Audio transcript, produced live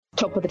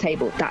top of the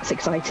table, that's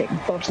exciting.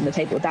 Bottom of the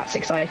table, that's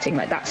exciting.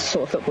 Like, that's the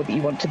sort of football that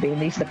you want to be.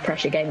 And these are the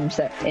pressure games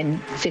that in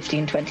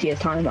 15, 20 years'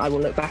 time I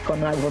will look back on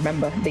and I will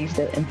remember. These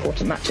are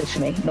important matches for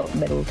me, not the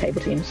middle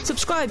table teams.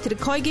 Subscribe to the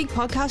Koi Gig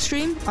podcast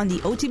stream on the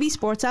OTB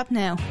Sports app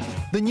now.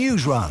 The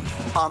Newsround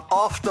on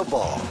Off the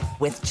Ball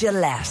with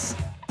Gillette.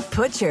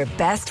 Put your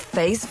best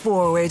face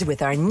forward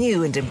with our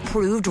new and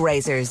improved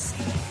razors.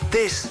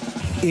 This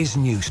is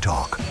News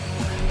Talk.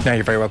 Now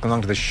you're very welcome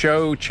along to the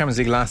show. Champions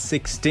League last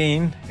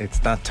 16. It's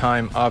that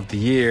time of the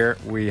year.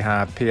 We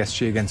have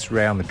PSG against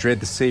Real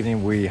Madrid this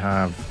evening. We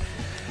have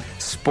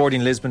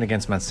Sporting Lisbon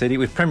against Man City.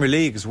 With Premier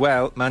League as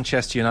well.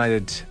 Manchester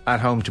United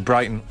at home to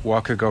Brighton.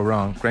 What could go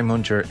wrong? Graham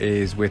Hunter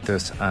is with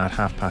us at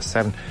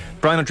 7:30.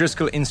 Brian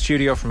O'Driscoll in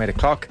studio from 8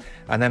 o'clock.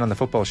 And then on the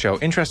football show,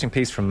 interesting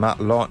piece from Matt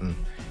Lawton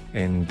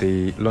in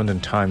the London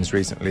Times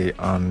recently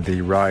on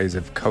the rise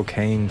of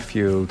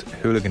cocaine-fuelled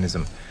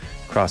hooliganism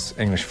across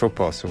English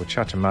football. So we'll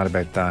chat to Matt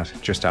about that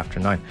just after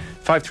 9.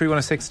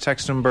 53106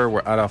 text number.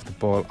 We're at Off the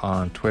Ball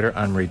on Twitter.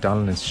 Anne-Marie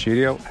Donald in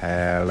studio.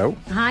 Hello.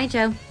 Hi,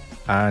 Joe.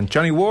 And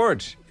Johnny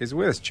Ward is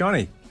with us.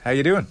 Johnny, how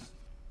you doing?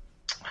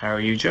 How are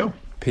you, Joe?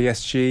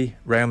 PSG,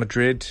 Real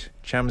Madrid,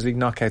 Champions League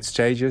knockout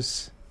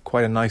stages.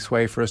 Quite a nice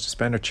way for us to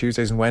spend our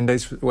Tuesdays and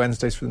Wednesdays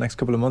for the next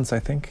couple of months, I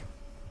think.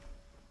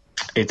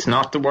 It's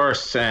not the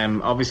worst.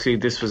 Obviously,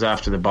 this was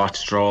after the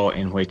botched draw,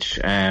 in which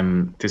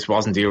this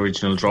wasn't the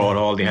original draw at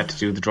all. They had to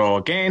do the draw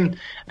again,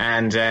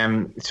 and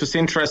it's just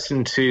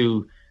interesting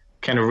to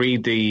kind of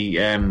read the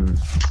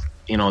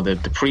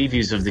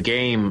previews of the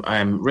game.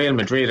 Real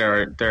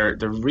Madrid they're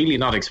really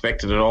not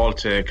expected at all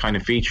to kind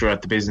of feature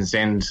at the business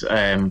end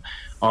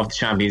of the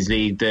Champions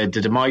League. The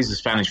demise of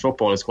Spanish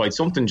football is quite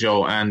something,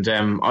 Joe, and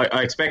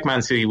I expect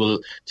Man City will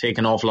take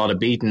an awful lot of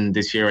beating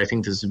this year. I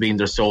think this has been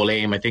their sole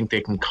aim. I think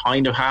they can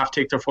kind of half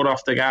take their foot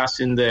off the gas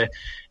in the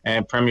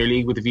Premier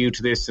League with a view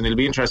to this, and it'll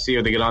be interesting to see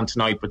how they get on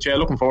tonight. But yeah,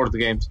 looking forward to the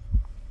games.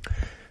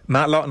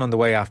 Matt Lawton on the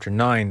way after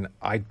 9.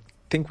 I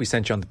think we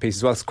sent you on the piece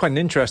as well. It's quite an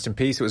interesting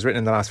piece. It was written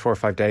in the last 4 or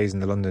 5 days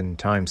in the London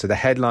Times. So the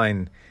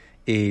headline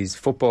is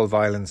Football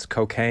Violence,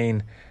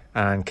 Cocaine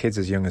and Kids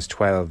as Young as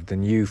 12, the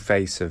new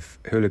face of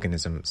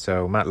hooliganism.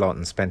 So Matt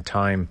Lawton spent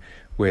time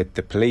with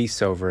the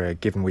police over a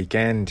given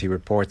weekend. He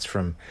reports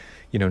from,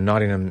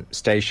 Nottingham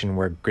Station,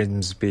 where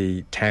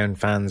Grimsby Town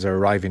fans are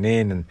arriving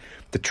in, and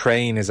the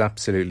train is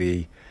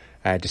absolutely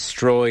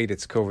destroyed.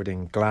 It's covered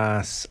in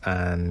glass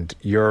and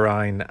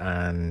urine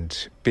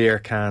and beer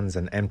cans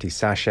and empty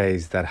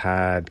sachets that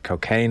had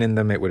cocaine in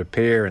them, it would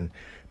appear, and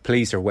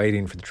police are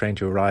waiting for the train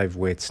to arrive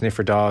with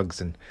sniffer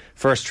dogs. And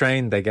first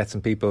train, they get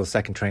some people.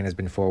 Second train has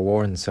been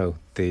forewarned, so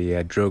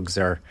the drugs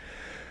are,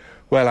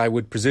 well, I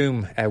would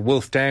presume,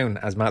 wolfed down,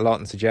 as Matt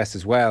Lawton suggests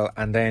as well.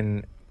 And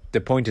then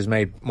the point is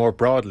made more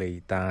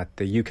broadly that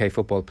the UK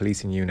Football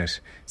Policing Unit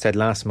said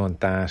last month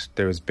that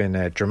there has been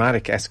a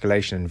dramatic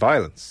escalation in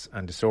violence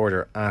and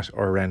disorder at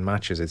or around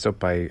matches. It's up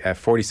by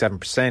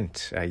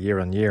 47% year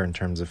on year in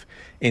terms of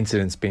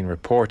incidents being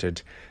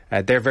reported.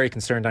 They're very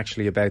concerned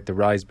actually about the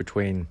rise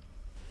between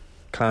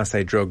Class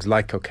A drugs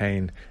like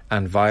cocaine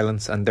and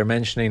violence, and they're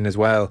mentioning as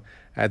well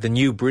the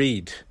new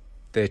breed,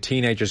 the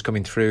teenagers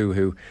coming through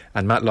who,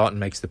 and Matt Lawton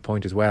makes the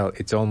point as well,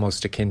 it's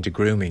almost akin to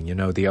grooming.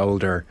 The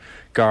older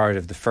guard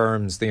of the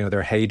firms,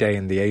 their heyday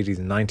in the 80s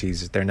and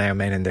 90s, they're now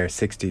men in their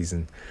 60s,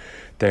 and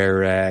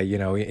they're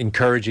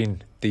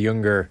encouraging the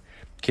younger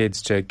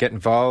kids to get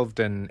involved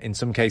and in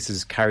some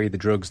cases carry the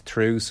drugs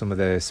through some of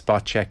the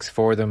spot checks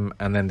for them.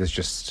 And then there's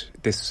just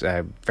this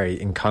very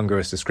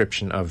incongruous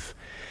description of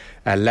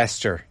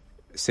Leicester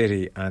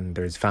City, and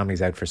there's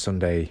families out for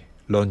Sunday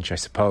lunch, I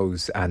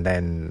suppose, and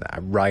then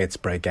riots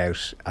break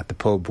out at the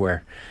pub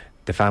where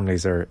the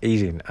families are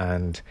eating.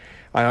 And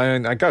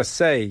I gotta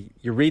say,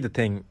 you read the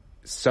thing,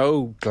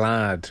 so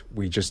glad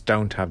we just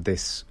don't have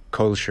this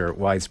culture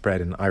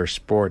widespread in Irish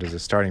sport as a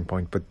starting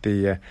point, but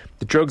the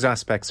drugs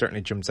aspect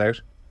certainly jumps out.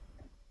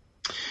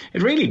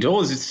 It really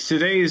does.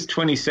 Today is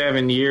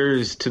 27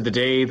 years to the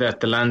day that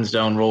the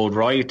Lansdowne Road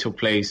riot took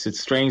place. It's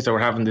strange that we're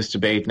having this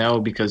debate now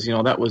because,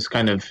 that was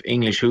kind of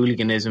English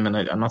hooliganism, and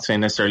I'm not saying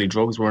necessarily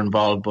drugs were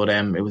involved, but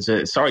it was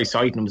a sorry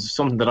sight, and it was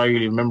something that I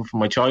really remember from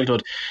my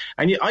childhood.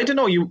 And I don't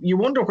know, you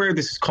wonder where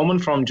this is coming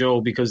from,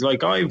 Joe, because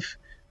like I've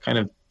kind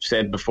of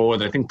said before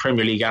that I think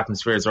Premier League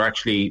atmospheres are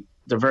actually,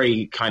 they're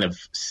very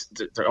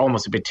they're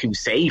almost a bit too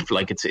safe.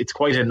 Like it's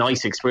quite a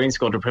nice experience to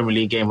go to a Premier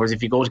League game, whereas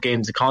if you go to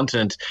games of the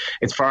continent,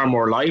 it's far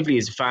more lively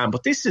as a fan.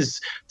 But this is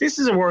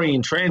a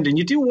worrying trend, and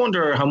you do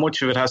wonder how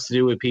much of it has to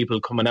do with people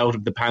coming out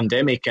of the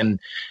pandemic and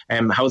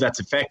how that's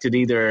affected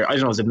either, I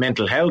don't know, is it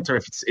mental health or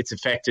if it's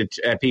affected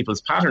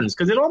people's patterns,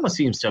 because it almost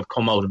seems to have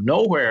come out of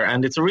nowhere.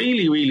 And it's a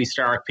really, really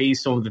stark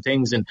piece, some of the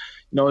things. And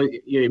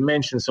you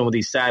mentioned some of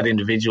these sad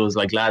individuals,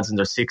 like lads in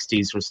their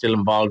 60s who are still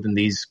involved in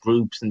these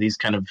groups and these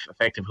kind of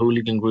effective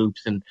hooligan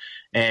groups, and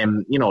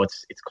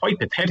it's quite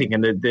pathetic.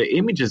 And the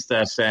images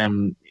that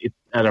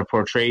are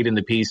portrayed in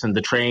the piece, and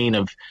the train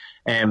of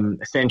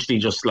essentially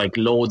just like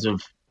loads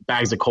of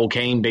bags of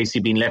cocaine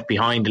basically being left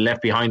behind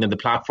on the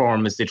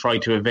platform as they try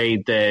to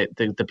evade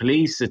the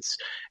police. It's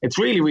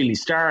really, really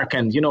stark.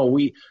 And,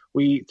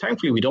 we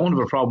thankfully we don't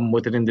have a problem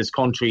with it in this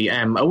country.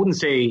 I wouldn't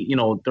say,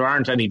 there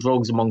aren't any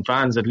drugs among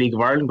fans at League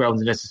of Ireland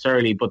grounds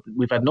necessarily, but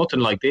we've had nothing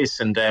like this,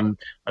 and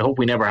I hope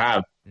we never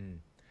have.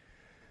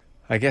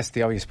 I guess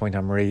the obvious point,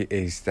 Anne-Marie,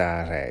 is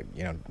that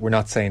we're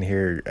not saying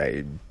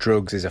here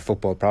drugs is a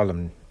football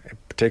problem,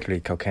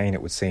 particularly cocaine.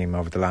 It would seem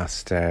over the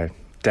last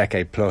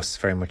decade plus,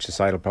 very much a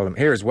societal problem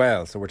here as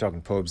well. So we're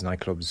talking pubs,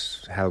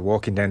 nightclubs, hell,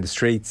 walking down the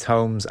streets,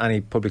 homes,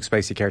 any public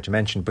space you care to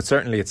mention. But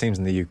certainly it seems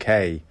in the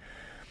UK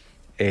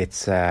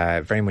it's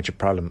very much a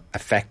problem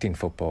affecting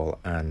football,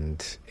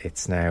 and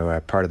it's now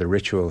part of the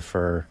ritual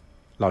for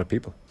a lot of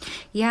people.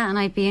 Yeah, and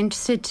I'd be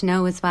interested to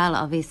know as well,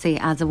 obviously,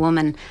 as a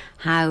woman,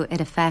 how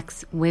it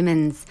affects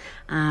women's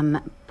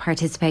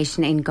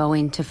participation in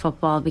going to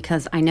football,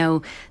 because I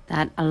know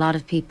that a lot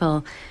of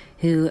people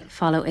who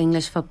follow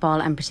English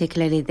football, and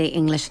particularly the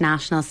English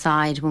national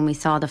side, when we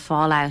saw the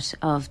fallout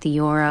of the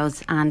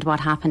Euros and what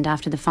happened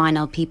after the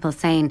final, people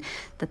saying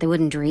that they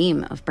wouldn't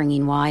dream of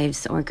bringing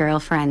wives or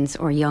girlfriends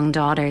or young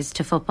daughters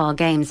to football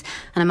games.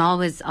 And I'm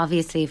always,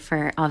 obviously,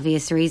 for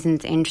obvious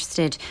reasons,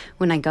 interested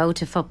when I go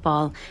to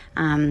football,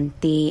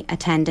 the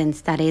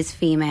attendance that is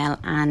female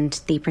and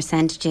the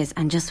percentages.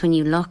 And just when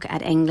you look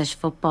at English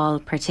football,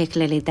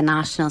 particularly the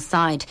national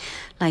side,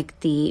 like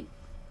the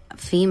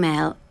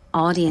female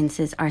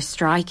audiences are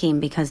striking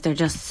because they're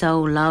just so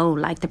low.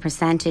 Like the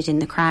percentage in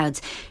the crowds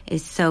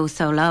is so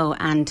low,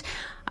 and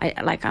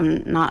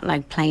I'm not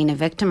like playing a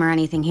victim or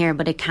anything here,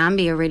 but it can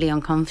be a really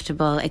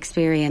uncomfortable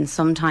experience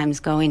sometimes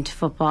going to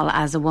football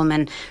as a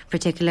woman,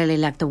 particularly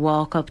like the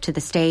walk up to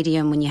the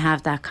stadium when you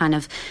have that kind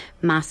of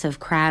massive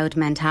crowd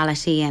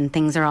mentality and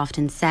things are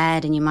often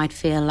said, and you might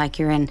feel like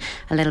you're in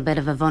a little bit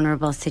of a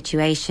vulnerable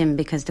situation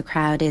because the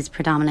crowd is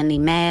predominantly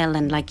male,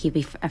 and like you'd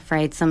be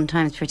afraid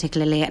sometimes,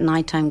 particularly at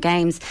nighttime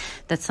games,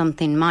 that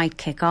something might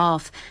kick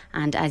off.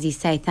 And as you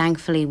say,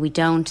 thankfully we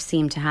don't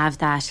seem to have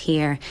that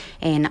here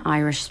in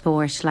Irish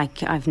sport.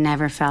 Like, I've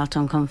never felt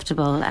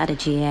uncomfortable at a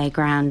GAA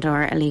ground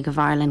or a League of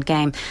Ireland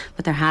game,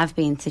 but there have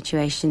been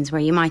situations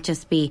where you might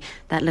just be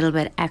that little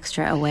bit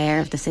extra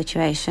aware of the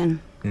situation.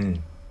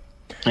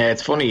 Yeah,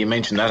 it's funny you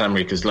mentioned that,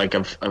 Emery, because like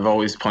I've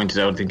always pointed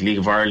out, I think League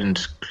of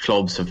Ireland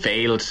clubs have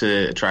failed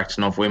to attract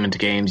enough women to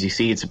games. You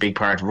see, it's a big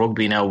part of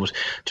rugby now. But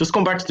just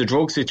going back to the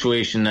drug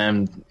situation,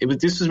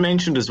 this was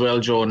mentioned as well,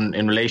 Joe,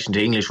 in relation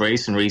to English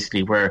racing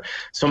recently, where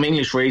some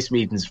English race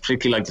meetings,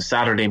 particularly like the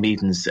Saturday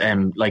meetings,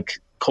 like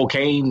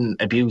cocaine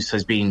abuse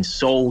has been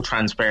so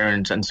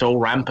transparent and so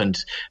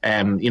rampant.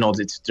 There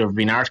have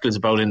been articles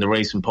about it in the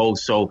Racing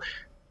Post. So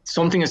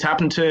something has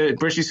happened to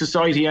British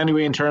society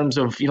anyway in terms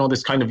of,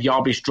 this kind of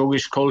yobbish,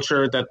 druggish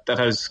culture that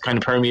has kind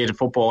of permeated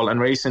football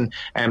and racing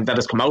that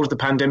has come out of the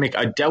pandemic.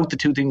 I doubt the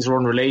two things are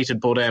unrelated,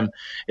 but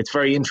it's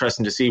very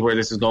interesting to see where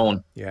this is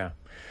going. Yeah.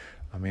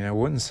 I mean, I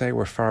wouldn't say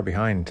we're far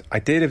behind. I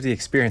did have the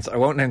experience. I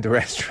won't name the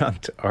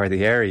restaurant or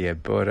the area,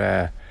 but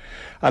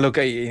look,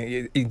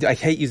 I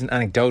hate using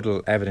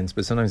anecdotal evidence,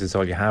 but sometimes it's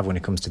all you have when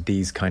it comes to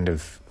these kind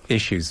of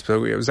issues.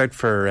 So I was out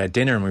for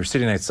dinner and we were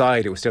sitting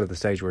outside. It was still at the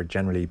stage where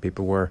generally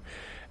people were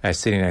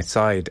sitting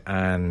outside,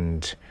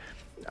 and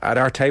at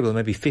our table,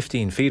 maybe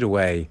 15 feet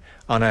away,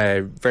 on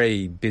a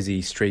very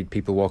busy street,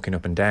 people walking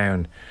up and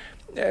down,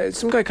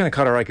 some guy kind of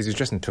caught our eye because he was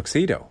dressed in a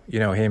tuxedo,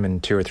 him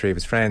and two or three of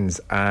his friends,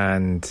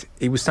 and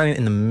he was standing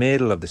in the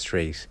middle of the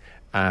street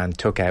and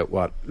took out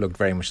what looked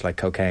very much like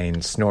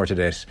cocaine, snorted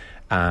it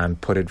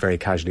and put it very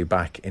casually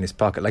back in his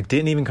pocket. Like,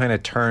 didn't even kind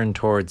of turn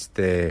towards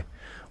the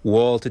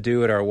wall to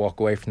do it or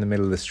walk away from the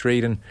middle of the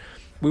street. And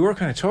we were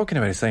kind of talking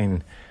about it,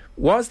 saying,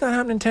 was that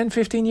happening 10,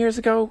 15 years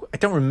ago? I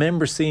don't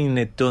remember seeing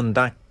it done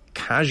that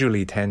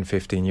casually 10,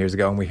 15 years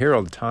ago. And we hear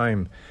all the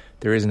time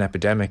there is an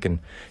epidemic. And,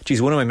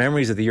 geez, one of my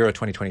memories of the Euro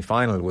 2020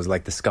 final was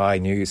like the Sky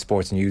News,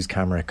 sports news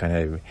camera kind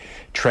of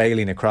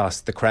trailing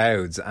across the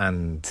crowds.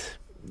 And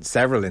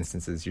several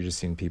instances, you're just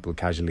seeing people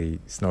casually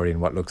snorting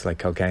what looks like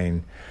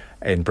cocaine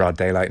in broad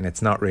daylight. And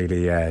it's not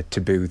really a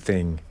taboo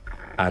thing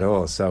at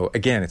all. So,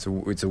 again, it's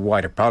a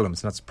wider problem.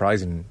 It's not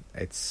surprising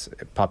it's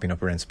popping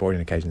up around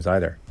sporting occasions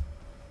either.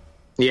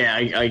 Yeah,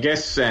 I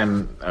guess I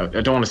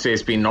don't want to say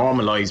it's been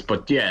normalised,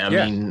 but I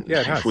mean,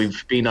 if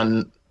we've been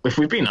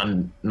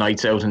on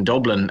nights out in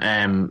Dublin,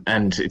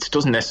 and it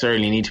doesn't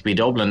necessarily need to be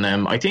Dublin,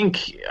 I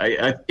think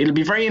it'll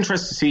be very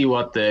interesting to see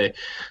what the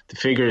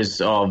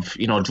figures of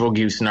drug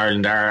use in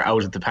Ireland are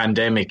out of the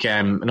pandemic.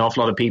 An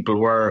awful lot of people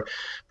were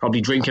probably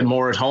drinking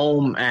more at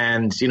home,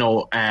 and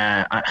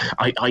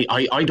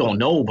I don't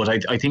know, but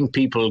I think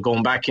people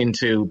going back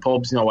into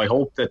pubs. I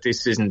hope that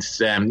this isn't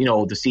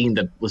the scene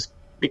that was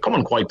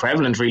becoming quite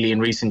prevalent really in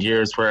recent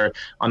years, where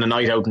on a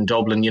night out in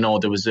Dublin,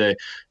 there was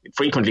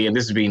frequently, and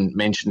this has been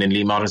mentioned in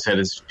Lee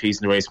Mottershead's piece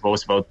in the Race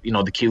Post about,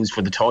 the queues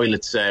for the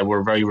toilets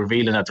were very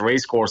revealing at the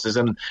race courses,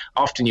 and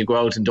often you go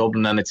out in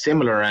Dublin and it's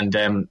similar, and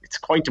it's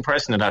quite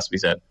depressing, it has to be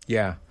said.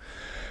 Yeah.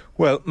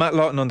 Well, Matt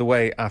Lawton on the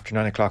way after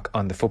 9 o'clock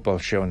on the football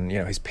show, and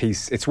his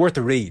piece, it's worth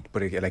a read,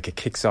 but it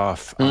kicks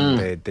off on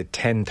the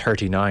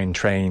 10:39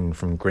 train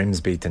from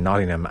Grimsby to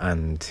Nottingham,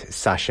 and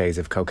sachets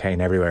of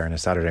cocaine everywhere on a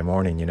Saturday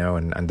morning,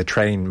 and the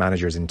train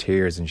manager's in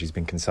tears and she's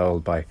been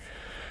consoled by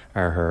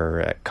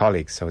her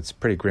colleagues, so it's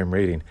pretty grim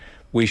reading.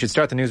 We should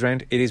start the news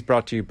round. It is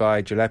brought to you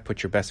by Gillette.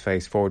 Put your best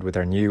face forward with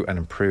our new and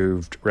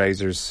improved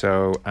razors.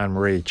 So,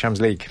 Anne-Marie,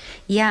 Champions League.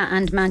 Yeah,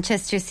 and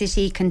Manchester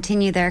City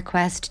continue their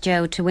quest,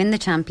 Joe, to win the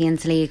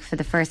Champions League for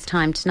the first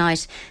time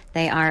tonight.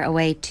 They are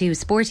away to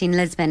Sporting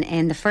Lisbon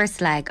in the first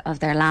leg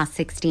of their last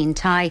 16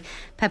 tie.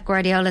 Pep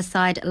Guardiola's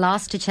side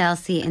lost to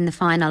Chelsea in the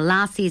final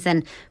last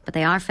season, but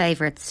they are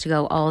favourites to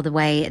go all the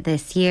way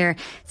this year.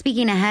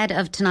 Speaking ahead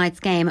of tonight's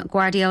game,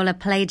 Guardiola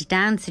played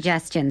down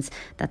suggestions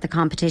that the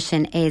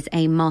competition is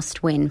a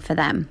must-win for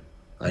them.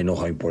 I know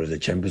how important the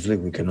Champions League,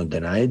 we cannot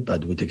deny it,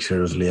 but we take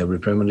seriously every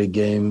Premier League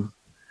game.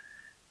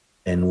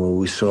 And when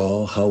we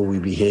saw how we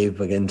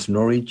behave against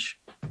Norwich,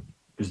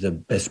 it's the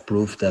best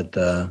proof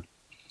that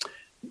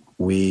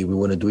we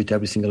want to do it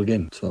every single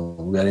game. So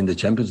we are in the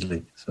Champions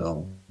League.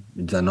 So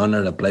it's an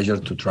honor, a pleasure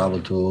to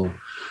travel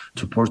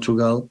to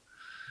Portugal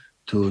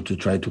to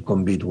try to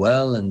compete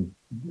well and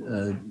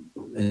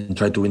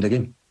try to win the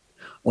game.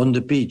 On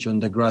the pitch,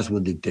 on the grass, will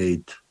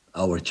dictate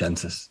our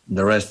chances.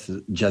 The rest,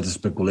 just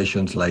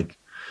speculations like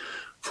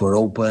for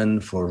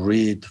open, for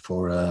read,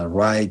 for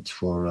right,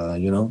 for,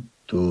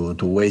 to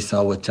waste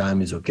our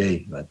time is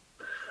okay. But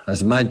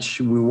as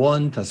much we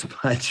want, as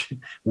much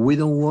we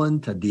don't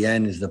want, at the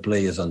end is the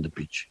players on the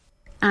pitch.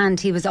 And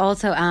he was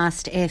also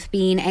asked if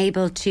being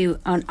able to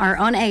or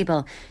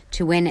unable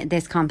to win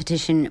this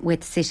competition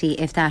with City,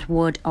 if that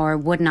would or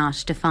would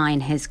not define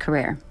his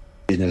career.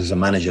 As a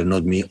manager,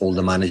 not me, all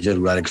the managers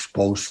were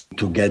exposed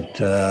to get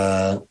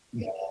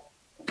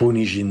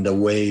punished in the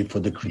way for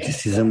the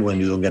criticism when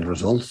you don't get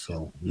results.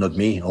 So not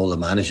me, all the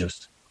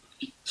managers.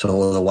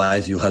 So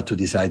otherwise you have to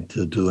decide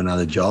to do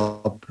another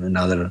job,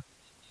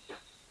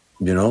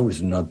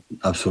 it's not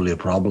absolutely a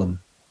problem.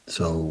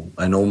 So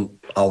I know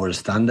our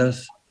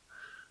standards.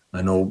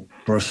 I know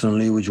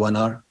personally which one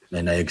are,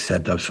 and I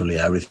accept absolutely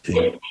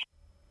everything.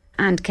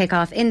 And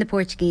kick-off in the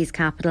Portuguese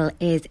capital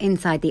is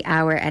inside the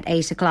hour at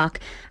 8 o'clock.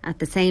 At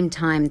the same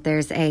time,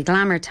 there's a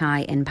glamour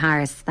tie in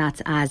Paris.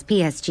 That's as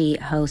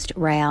PSG host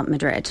Real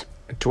Madrid.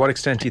 To what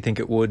extent do you think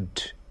it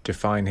would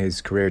define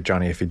his career,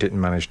 Johnny, if he didn't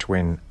manage to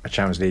win a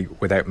Champions League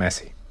without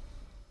Messi?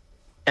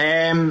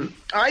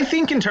 I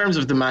think in terms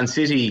of the Man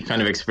City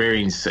kind of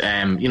experience,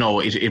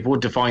 it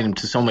would define him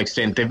to some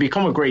extent. They've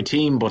become a great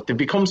team, but they've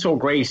become so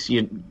great,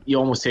 you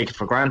almost take it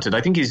for granted. I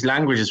think his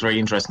language is very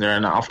interesting there,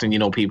 and often,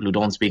 people who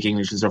don't speak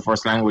English is their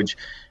first language,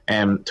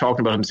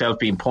 talking about himself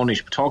being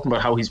punished, but talking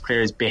about how his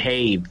players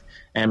behave.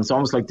 It's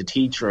almost like the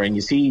teacher, and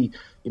you see,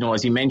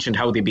 as he mentioned,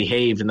 how they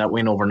behaved in that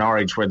win over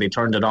Norwich, where they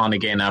turned it on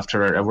again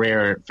after a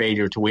rare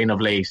failure to win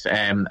of late.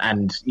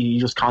 And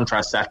you just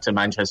contrast that to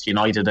Manchester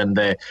United and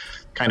the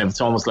kind of,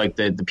 it's almost like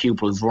the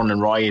pupils running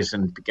riot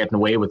and getting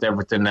away with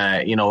everything,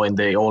 in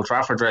the Old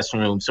Trafford dressing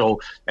room. So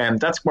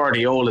that's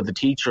Guardiola, the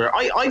teacher.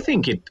 I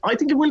think it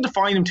will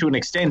define him to an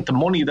extent, the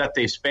money that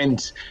they've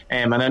spent.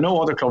 And I know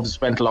other clubs have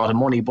spent a lot of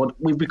money, but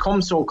we've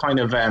become so kind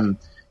of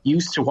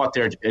used to what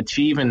they're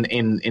achieving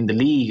in the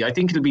league. I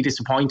think it'll be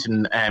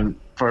disappointing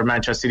for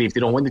Manchester City if they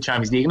don't win the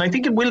Champions League, and I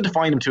think it will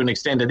define him to an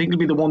extent. I think it'll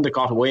be the one that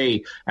got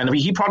away, and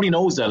he probably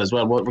knows that as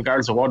well,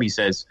 regardless of what he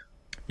says.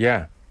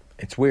 Yeah,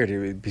 it's weird. It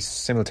would be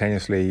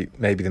simultaneously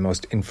maybe the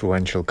most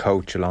influential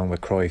coach along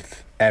with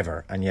Cruyff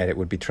ever, and yet it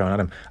would be thrown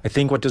at him. I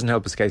think what doesn't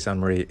help his case,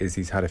 Anne-Marie, is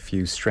he's had a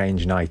few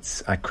strange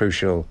nights at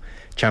crucial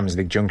Champions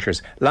League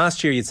junctures.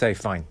 Last year you'd say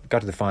fine, got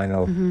to the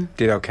final,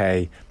 did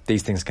okay,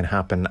 these things can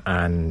happen,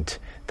 and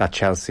that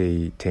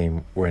Chelsea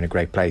team were in a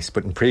great place.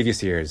 But in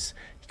previous years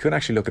you couldn't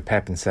actually look at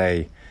Pep and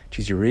say,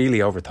 geez, you really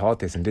overthought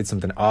this and did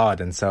something odd,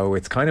 and so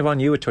it's kind of on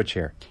you a touch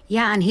here.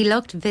 Yeah, and he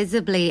looked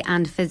visibly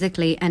and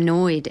physically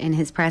annoyed in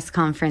his press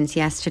conference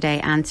yesterday,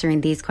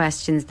 answering these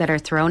questions that are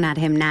thrown at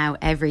him now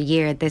every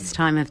year, this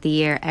time of the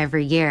year,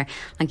 every year.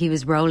 Like he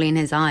was rolling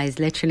his eyes,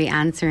 literally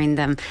answering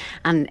them,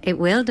 and it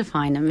will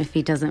define him if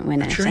he doesn't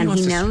win it, and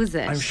he knows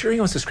it. I'm sure he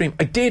wants to scream,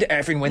 I did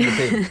effing win the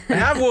thing. I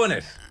have won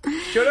it.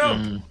 Shut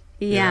up.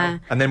 Yeah.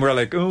 And then we're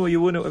like, oh,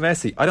 you won it with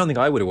Messi. I don't think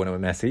I would have won it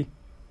with Messi.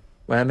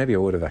 Well, maybe I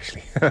would have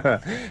actually.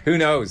 Who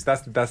knows?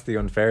 That's the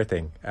unfair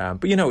thing.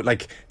 But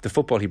like the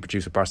football he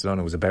produced at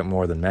Barcelona was about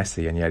more than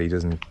Messi, and yet he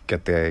doesn't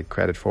get the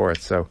credit for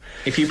it. So,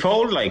 if you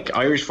poll like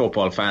Irish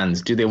football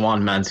fans, do they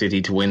want Man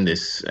City to win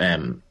this?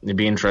 It'd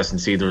be interesting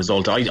to see the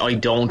result. I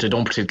don't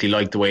particularly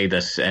like the way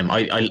that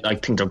I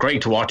think they're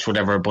great to watch,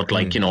 whatever. But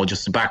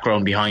just the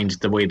background behind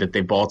the way that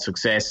they bought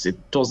success,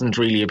 it doesn't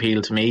really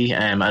appeal to me.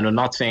 And I'm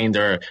not saying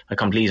they're a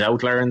complete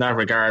outlier in that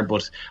regard,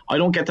 but I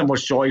don't get that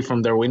much joy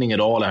from their winning at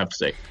all, I have to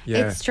say. Yeah.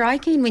 It's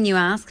striking when you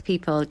ask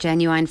people,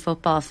 genuine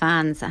football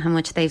fans, how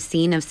much they've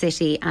seen of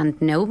City, and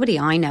nobody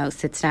I know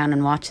sits down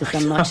and watches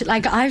them much.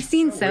 Like, I've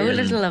seen so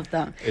little of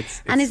them.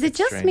 Is it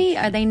just me?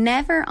 Are they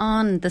never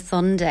on the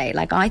Sunday?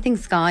 Like, I think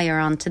Sky are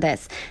on to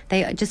this.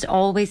 They just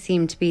always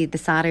seem to be the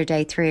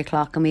Saturday 3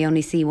 o'clock, and we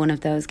only see one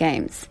of those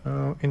games.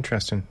 Oh,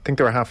 interesting. I think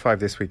they were 5:30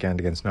 this weekend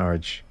against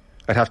Norwich.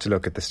 I'd have to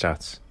look at the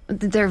stats.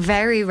 They're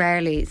very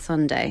rarely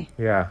Sunday.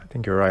 Yeah, I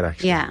think you're right,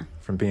 actually. Yeah.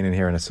 From being in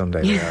here on a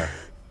Sunday, they are.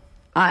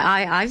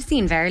 I've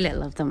seen very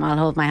little of them. I'll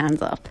hold my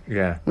hands up.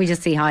 Yeah. We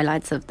just see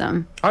highlights of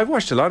them. I've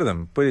watched a lot of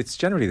them, but it's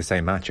generally the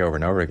same match over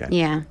and over again.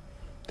 Yeah.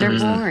 They're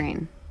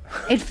boring.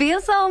 It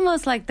feels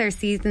almost like their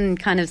season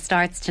kind of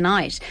starts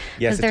tonight.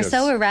 Yes, because they're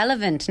so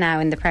irrelevant now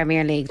in the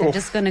Premier League. They're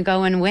just going to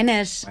go and win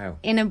it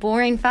in a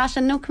boring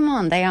fashion. No, come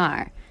on, they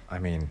are. I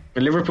mean,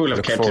 but Liverpool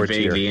have kept it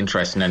vaguely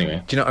interesting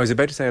anyway. Do you know, I was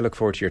about to say I look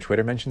forward to your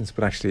Twitter mentions,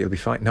 but actually it'll be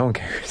fine. No one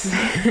cares.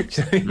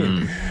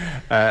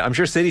 I'm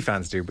sure City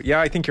fans do, but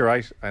yeah, I think you're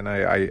right, and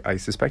I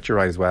suspect you're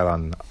right as well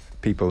on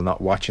people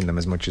not watching them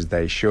as much as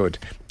they should.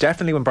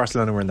 Definitely when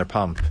Barcelona were in their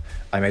pomp,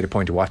 I made a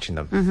point of watching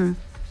them.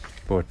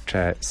 But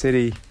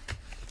City,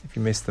 if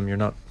you miss them, you're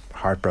not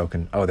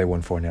heartbroken. Oh, they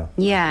won 4-0.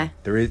 Yeah.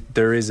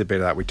 There is a bit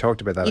of that. We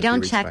talked about that. You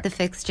don't check the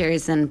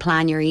fixtures and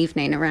plan your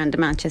evening around a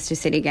Manchester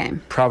City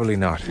game. Probably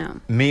not. No.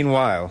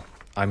 Meanwhile,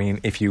 I mean,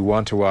 if you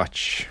want to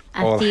watch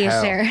all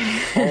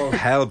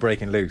hell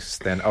breaking loose,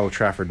 then Old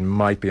Trafford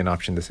might be an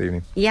option this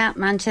evening. Yeah,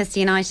 Manchester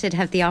United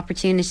have the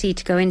opportunity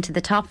to go into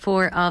the top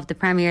 4 of the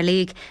Premier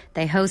League.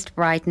 They host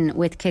Brighton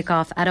with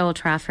kick-off at Old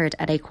Trafford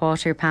at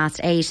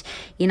 8:15.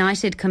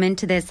 United come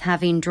into this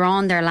having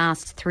drawn their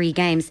last 3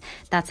 games.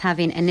 That's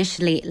having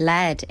initially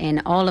led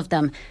in all of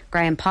them.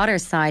 Graham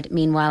Potter's side,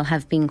 meanwhile,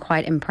 have been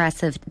quite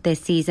impressive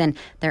this season.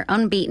 They're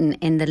unbeaten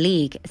in the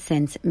league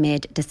since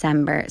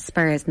mid-December.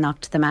 Spurs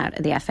knocked them out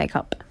of the FA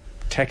Cup.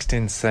 Text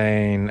in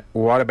saying,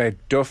 what about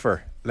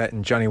Duffer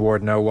letting Johnny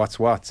Ward know what's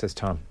what, says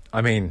Tom.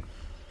 I mean,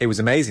 it was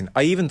amazing.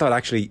 I even thought,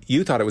 actually,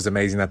 you thought it was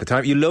amazing at the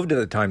time. You loved it at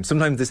the time.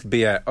 Sometimes this would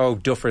be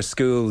Duffer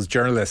Schools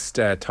journalist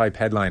type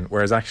headline,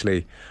 whereas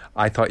actually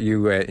I thought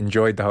you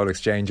enjoyed the whole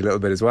exchange a little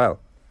bit as well.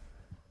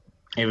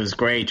 It was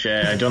great.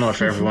 I don't know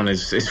if everyone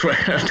is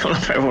aware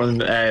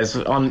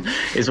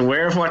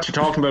of what you're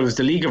talking about. It was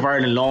the League of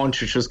Ireland launch,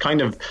 which was kind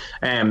of,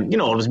 it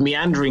was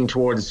meandering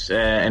towards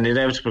an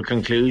inevitable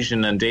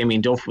conclusion. And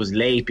Damien Duff was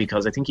late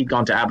because I think he'd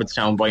gone to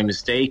Abbottstown by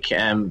mistake.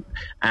 And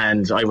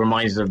I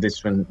reminded of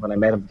this when I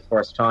met him the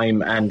first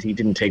time, and he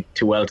didn't take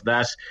too well to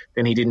that.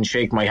 Then he didn't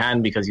shake my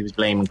hand because he was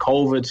blaming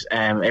COVID.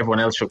 Everyone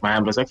else shook my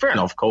hand, but I was like, fair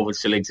enough, COVID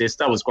still exists.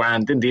 That was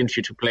grand. Then the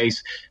interview took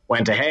place,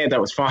 went ahead.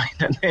 That was fine.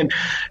 And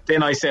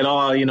then I said,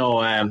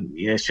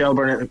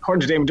 Shelburne,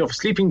 according to Damien Duff, a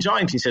sleeping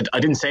giant. He said,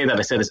 I didn't say that.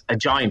 I said a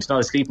giant, not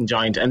a sleeping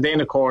giant. And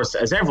then, of course,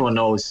 as everyone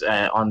knows,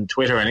 on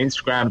Twitter and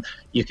Instagram,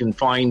 you can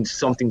find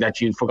something that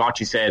you forgot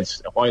you said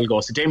a while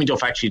ago. So Damien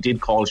Duff actually did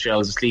call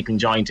Shells a sleeping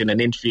giant in an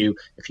interview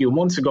a few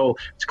months ago.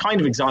 It's kind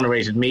of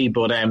exonerated me,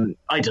 but I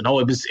don't know.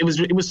 It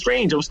was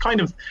strange. I was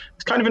kind of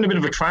in a bit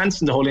of a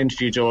trance in the whole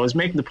interview, Joe. I was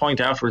making the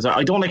point afterwards.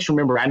 I don't actually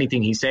remember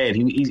anything he said.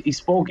 He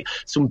spoke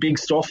some big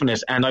stuff in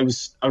it, and I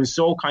was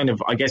so kind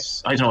of, I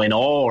guess, I don't know, in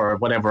awe or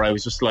whatever. I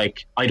was just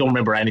like, I don't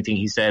remember anything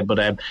he said, but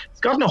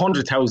it's gotten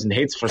 100,000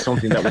 hits for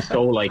something that was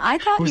so like. I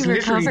thought you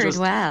recovered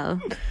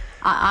well.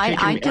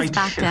 I just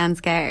backed down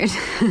scared.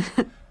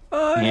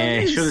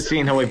 Yeah, should have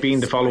seen how I'd been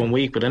the following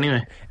week, but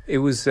anyway. It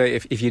was,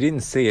 if you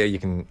didn't see it, you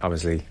can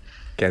obviously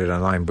get it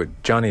online,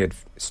 but Johnny had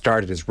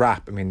started his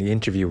rap. I mean, the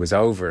interview was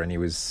over and he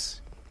was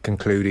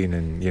concluding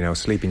and,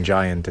 sleeping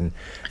giant, and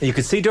you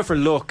could see Duffer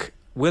look,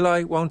 will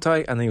I, won't I?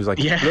 And he was like,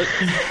 yeah.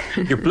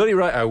 You're bloody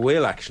right, I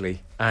will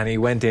actually. And he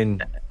went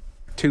in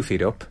 2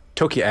 feet up,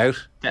 took you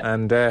out,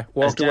 and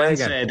walked away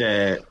again.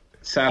 Said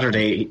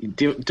Saturday,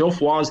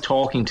 Duff was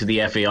talking to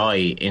the FAI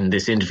in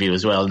this interview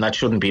as well, and that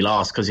shouldn't be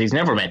lost because he's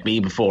never met me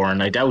before,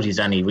 and I doubt he's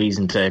any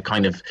reason to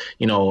kind of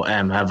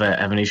have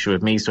an issue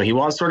with me. So he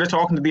was sort of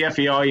talking to the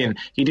FAI, and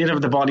he did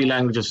have the body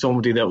language of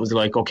somebody that was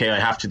like, okay, I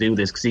have to do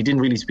this, because he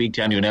didn't really speak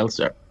to anyone else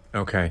there.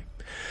 Okay.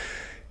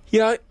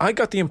 Yeah, I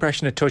got the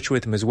impression a touch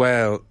with him as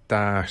well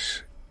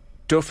that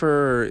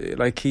Duffer,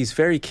 like, he's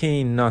very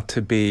keen not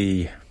to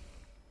be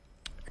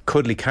a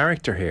cuddly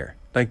character here.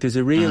 Like, there's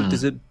a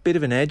bit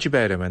of an edge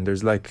about him, and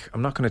there's like,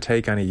 I'm not going to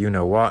take any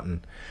what,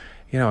 and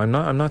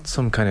I'm not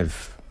some kind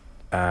of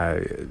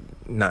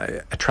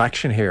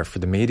attraction here for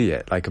the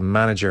media, like a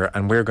manager,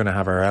 and we're going to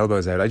have our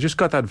elbows out. I just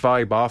got that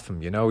vibe off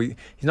him.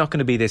 He's not going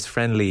to be this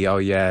friendly, oh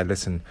yeah,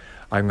 listen,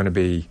 I'm going to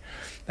be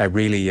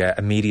really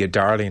a media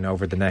darling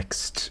over the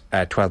next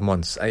 12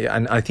 months.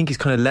 And I think he's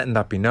kind of letting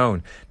that be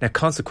known. Now,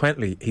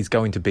 consequently, he's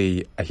going to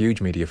be a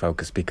huge media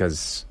focus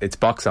because it's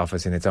box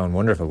office in its own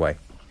wonderful way.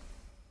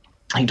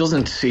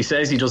 He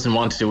says he doesn't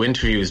want to do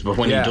interviews, but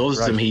when he does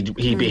them, he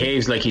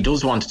behaves like he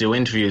does want to do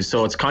interviews.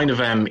 So it's kind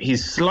of,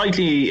 he's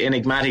slightly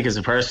enigmatic as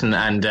a person.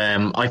 And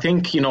I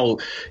think,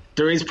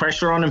 there is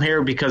pressure on him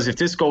here, because if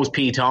this goes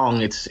Pete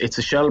Tong, it's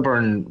a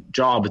Shelburne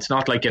job. It's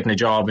not like getting a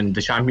job in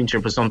the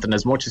Championship or something.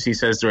 As much as he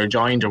says they're a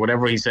giant or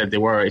whatever he said they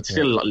were, it's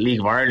still League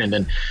of Ireland,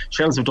 and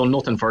Shells have done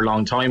nothing for a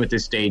long time at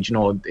this stage. You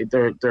know,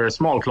 they're a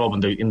small club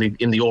in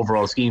the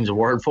overall schemes of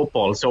world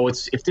football. So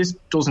if this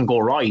doesn't go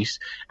right,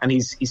 and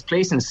he's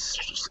placing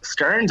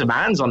stern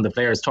demands on the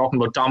players,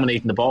 talking about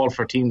dominating the ball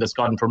for a team that's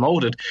gotten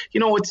promoted, you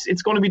know,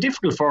 it's going to be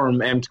difficult for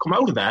him to come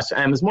out of that.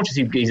 As much as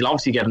he'll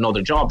obviously get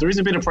another job, there is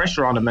a bit of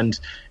pressure on him, and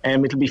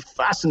it'll be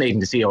fascinating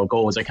to see how it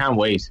goes. I can't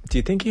wait. Do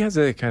you think he has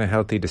a kind of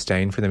healthy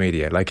disdain for the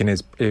media? Like in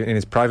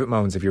his private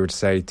moments, if you were to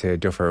say to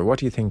Duffer, what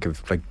do you think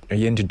of, like, are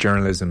you into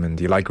journalism and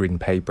do you like reading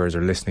papers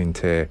or listening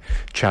to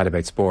chat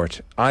about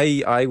sport?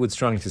 I would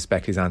strongly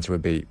suspect his answer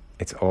would be,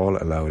 it's all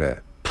a load of...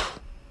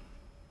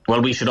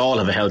 Well, we should all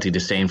have a healthy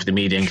disdain for the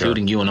media,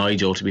 including you and I,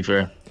 Joe, to be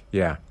fair.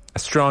 Yeah, a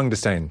strong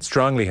disdain,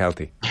 strongly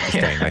healthy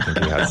disdain, I think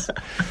he has.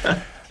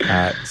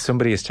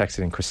 Somebody has texted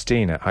in,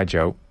 Christina, hi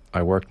Joe,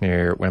 I worked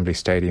near Wembley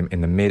Stadium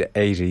in the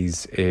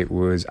mid-80s. It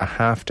was a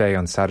half day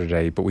on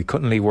Saturday, but we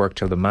couldn't leave work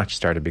till the match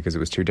started because it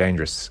was too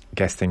dangerous.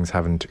 Guess things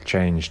haven't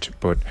changed,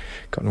 but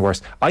gotten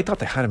worse. I thought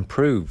they had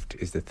improved,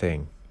 is the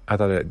thing. I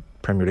thought that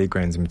Premier League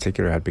grounds in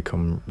particular had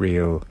become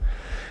real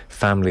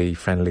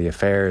family-friendly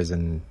affairs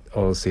and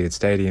all-seated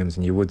stadiums,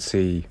 and you would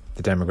see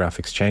the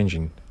demographics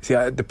changing. See,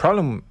 the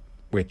problem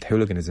with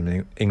hooliganism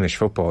in English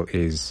football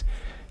is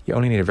you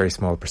only need a very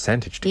small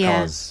percentage to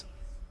cause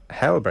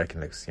hell breaking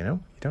loose, you know?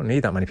 You don't need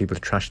that many people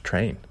to trash the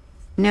train.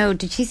 No,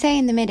 did she say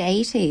in the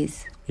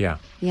mid-80s? Yeah.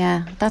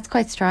 Yeah, that's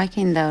quite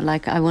striking though.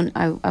 Like, I wouldn't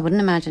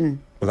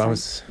imagine... Well, that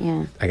was,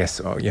 I guess,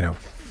 you know,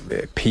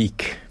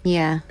 peak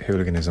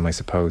hooliganism, I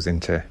suppose,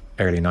 into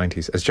early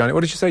 90s. As Johnny,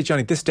 what did you say,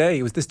 Johnny?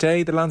 It was this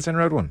day the Lansdowne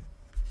Road one?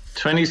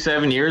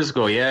 27 years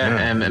ago,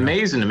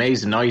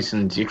 amazing night.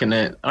 And you can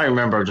I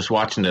remember just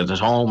watching it at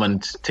home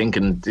and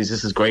thinking, this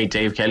is great,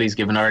 Dave Kelly's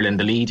giving Ireland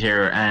the lead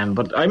here.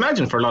 But I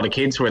imagine for a lot of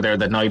kids who were there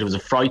that night, it was a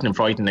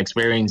frightening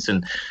experience,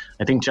 and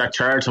I think Jack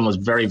Charlton was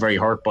very, very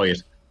hurt by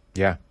it.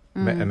 Yeah,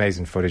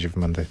 amazing footage of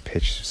him on the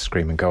pitch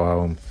screaming, go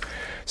home.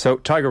 So,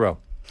 Tiger Roll.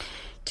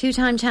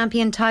 Two-time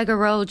champion Tiger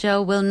Roll, Joe,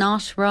 will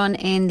not run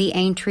in the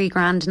Aintree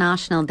Grand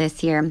National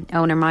this year.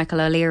 Owner Michael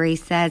O'Leary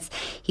says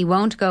he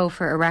won't go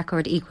for a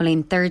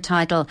record-equalling third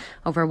title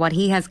over what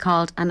he has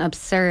called an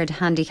absurd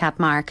handicap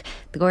mark.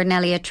 The Gordon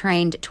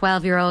Elliott-trained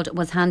 12-year-old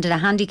was handed a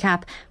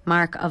handicap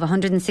mark of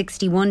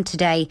 161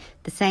 today,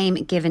 the same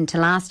given to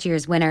last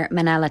year's winner,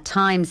 Manella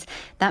Times.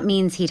 That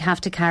means he'd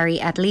have to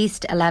carry at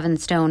least 11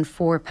 stone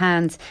 4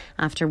 pounds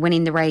after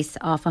winning the race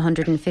off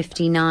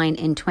 159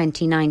 in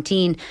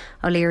 2019.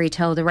 O'Leary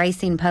told the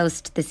Racing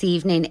Post this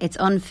evening it's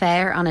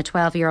unfair on a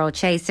 12-year-old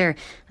chaser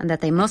and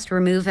that they must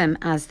remove him,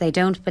 as they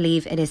don't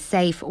believe it is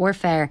safe or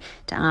fair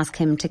to ask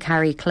him to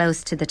carry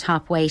close to the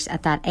top weight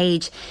at that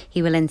age.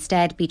 He will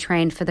instead be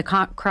trained for the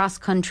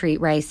cross-country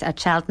race at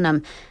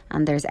Cheltenham,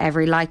 and there's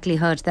every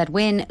likelihood that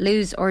win,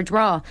 lose or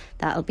draw,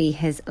 that'll be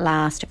his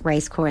last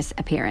racecourse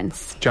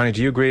appearance. Johnny,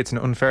 do you agree it's an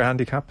unfair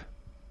handicap?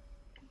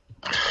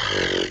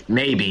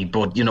 Maybe,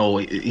 but you know,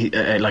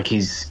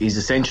 he's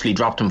essentially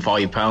dropped him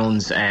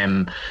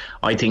 £5.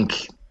 I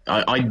think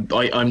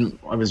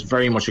I was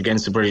very much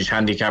against the British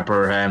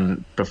handicapper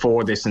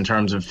before this in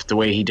terms of the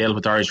way he dealt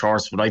with Irish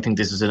horse, but I think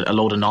this is a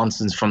load of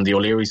nonsense from the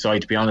O'Leary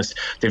side, to be honest.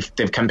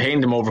 They've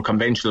campaigned him over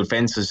conventional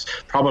fences,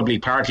 probably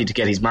partly to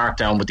get his mark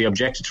down, but they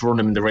objected to run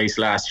him in the race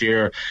last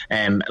year.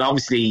 And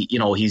obviously, you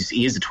know, he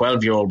is a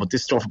 12-year-old, but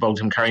this stuff about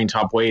him carrying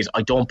top weight,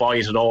 I don't buy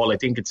it at all. I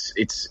think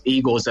it's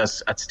egos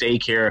at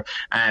stake here,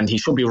 and he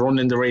should be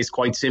running the race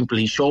quite simple.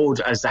 He showed,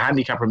 as the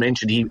handicapper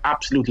mentioned, he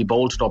absolutely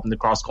bolted up in the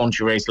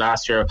cross-country race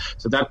last year,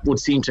 so that would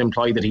seem to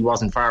imply that he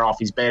wasn't far off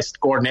his best.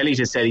 Gordon Elliott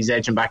has said he's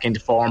edging back into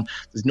form.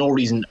 There's no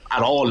reason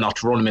at all not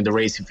to run him in the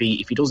race. If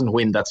he doesn't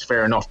win, that's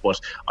fair enough, but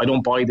I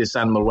don't buy this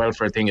animal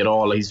welfare thing at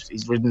all. He's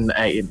ridden,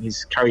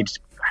 he's carried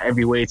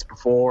heavy weights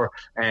before.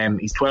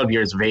 He's 12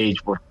 years of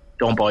age, but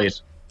don't buy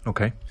it.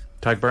 Okay.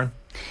 Beirne?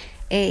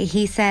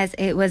 He says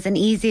it was an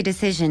easy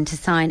decision to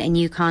sign a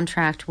new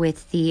contract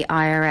with the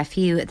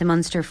IRFU. The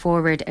Munster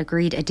forward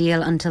agreed a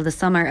deal until the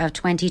summer of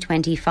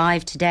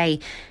 2025 today.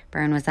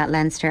 Beirne was at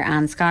Leinster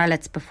and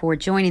Scarlets before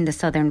joining the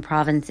Southern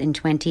Province in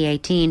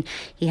 2018.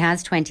 He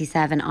has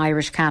 27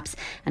 Irish caps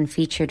and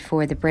featured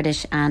for the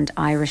British and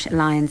Irish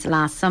Lions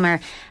last summer.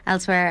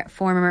 Elsewhere,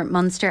 former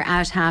Munster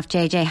out-half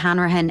JJ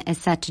Hanrahan is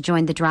set to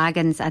join the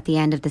Dragons at the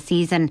end of the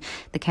season.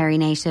 The Kerry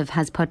native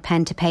has put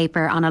pen to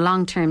paper on a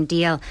long-term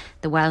deal.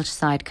 The Welsh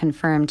side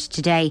confirmed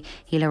today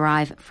he'll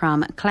arrive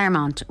from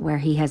Claremont, where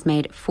he has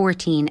made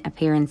 14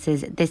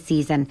 appearances this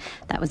season.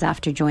 That was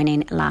after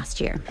joining last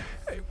year.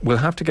 We'll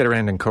have to get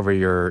around and cover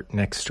your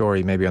next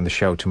story maybe on the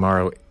show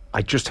tomorrow.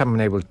 I just haven't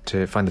been able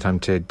to find the time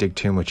to dig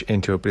too much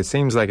into it, but it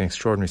seems like an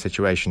extraordinary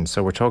situation.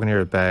 So we're talking here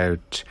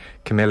about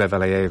Kamila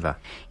Valieva.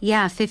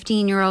 Yeah,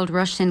 15-year-old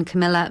Russian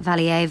Kamila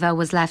Valieva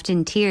was left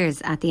in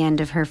tears at the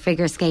end of her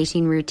figure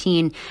skating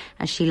routine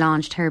as she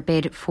launched her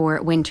bid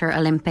for Winter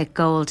Olympic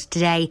gold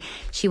today.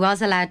 She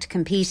was allowed to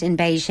compete in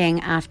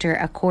Beijing after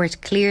a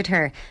court cleared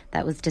her.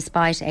 That was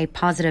despite a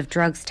positive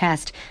drugs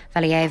test.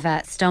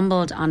 Valieva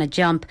stumbled on a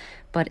jump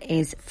but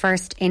is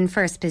in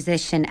first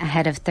position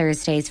ahead of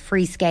Thursday's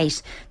free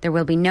skate. There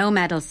will be no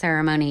medal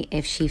ceremony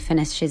if she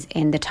finishes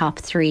in the top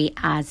 3,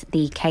 as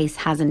the case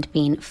hasn't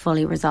been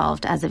fully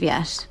resolved as of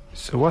yet.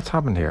 So what's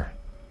happened here?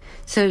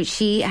 So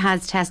she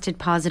has tested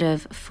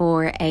positive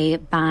for a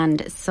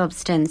banned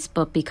substance,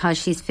 but because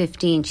she's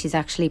 15, she's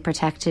actually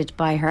protected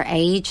by her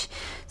age.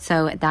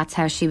 So that's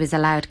how she was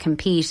allowed to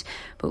compete.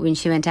 But when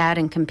she went out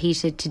and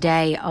competed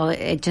today,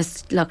 it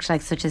just looked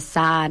like such a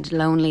sad,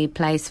 lonely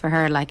place for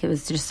her. Like, it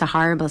was just a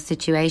horrible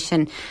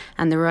situation.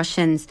 And the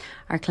Russians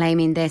are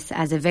claiming this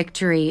as a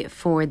victory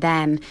for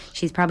them.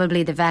 She's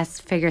probably the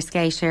best figure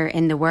skater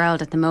in the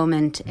world at the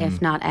moment,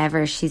 if not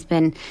ever. She's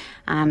been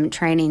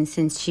training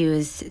since she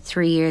was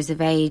 3 years of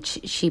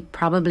age. She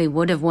probably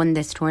would have won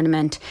this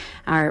tournament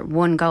or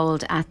won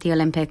gold at the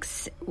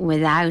Olympics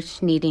without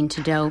needing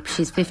to dope.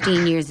 She's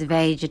 15 years of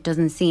age. It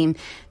doesn't seem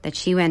that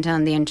she went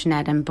on the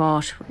internet and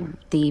bought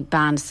the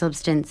banned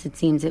substance. It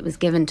seems it was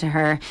given to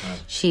her.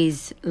 Right.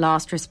 She's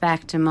lost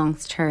respect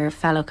amongst her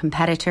fellow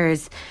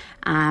competitors.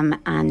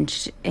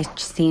 And it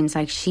seems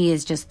like she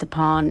is just the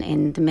pawn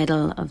in the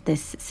middle of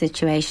this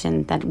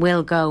situation that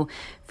will go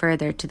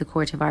further to the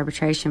Court of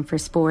Arbitration for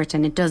Sport.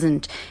 And it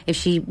doesn't, if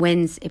she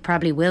wins, it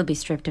probably will be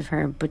stripped of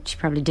her, but she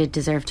probably did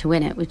deserve to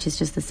win it, which is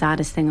just the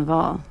saddest thing of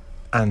all.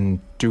 And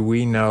do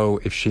we know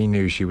if she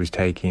knew she was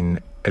taking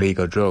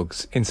illegal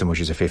drugs, in so much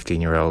as a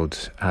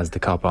 15-year-old has the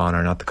cop on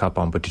or not the cop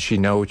on, but did she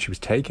know what she was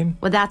taking?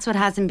 Well, that's what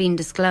hasn't been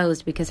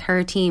disclosed, because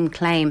her team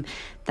claim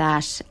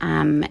that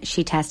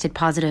she tested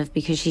positive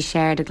because she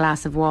shared a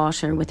glass of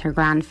water with her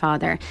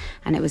grandfather,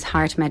 and it was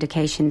heart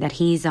medication that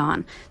he's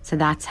on. So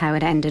that's how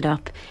it ended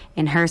up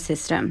in her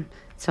system.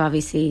 So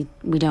obviously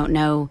we don't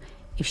know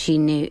if she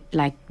knew,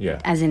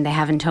 as in they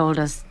haven't told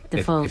us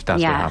if that's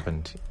what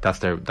happened.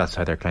 That's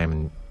how they're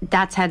claiming.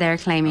 That's how they're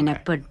claiming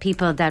it. But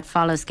people that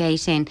follow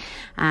skating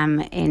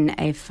in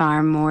a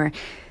far more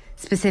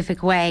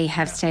specific way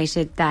have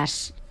stated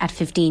that at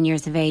 15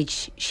 years of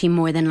age, she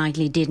more than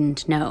likely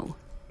didn't know.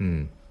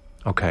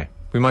 Okay.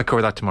 We might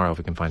cover that tomorrow if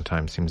we can find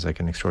time. Seems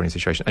like an extraordinary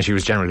situation. And she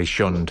was generally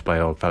shunned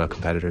by all fellow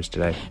competitors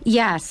today.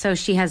 Yeah, so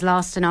she has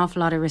lost an awful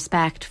lot of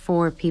respect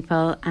for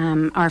people,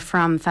 or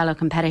from fellow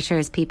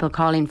competitors, people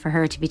calling for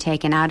her to be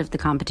taken out of the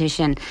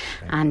competition.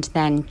 Okay. And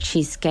then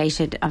she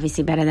skated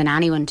obviously better than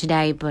anyone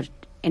today, but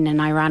in an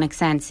ironic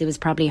sense, it was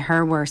probably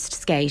her worst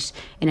skate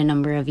in a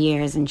number of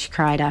years, and she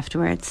cried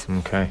afterwards.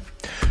 Okay.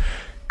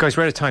 Guys,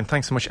 we're out of time.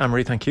 Thanks so much,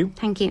 Anne-Marie. Thank you.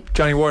 Thank you.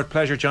 Johnny Ward,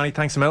 pleasure. Johnny,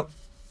 thanks a mil.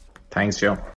 Thanks, Joe.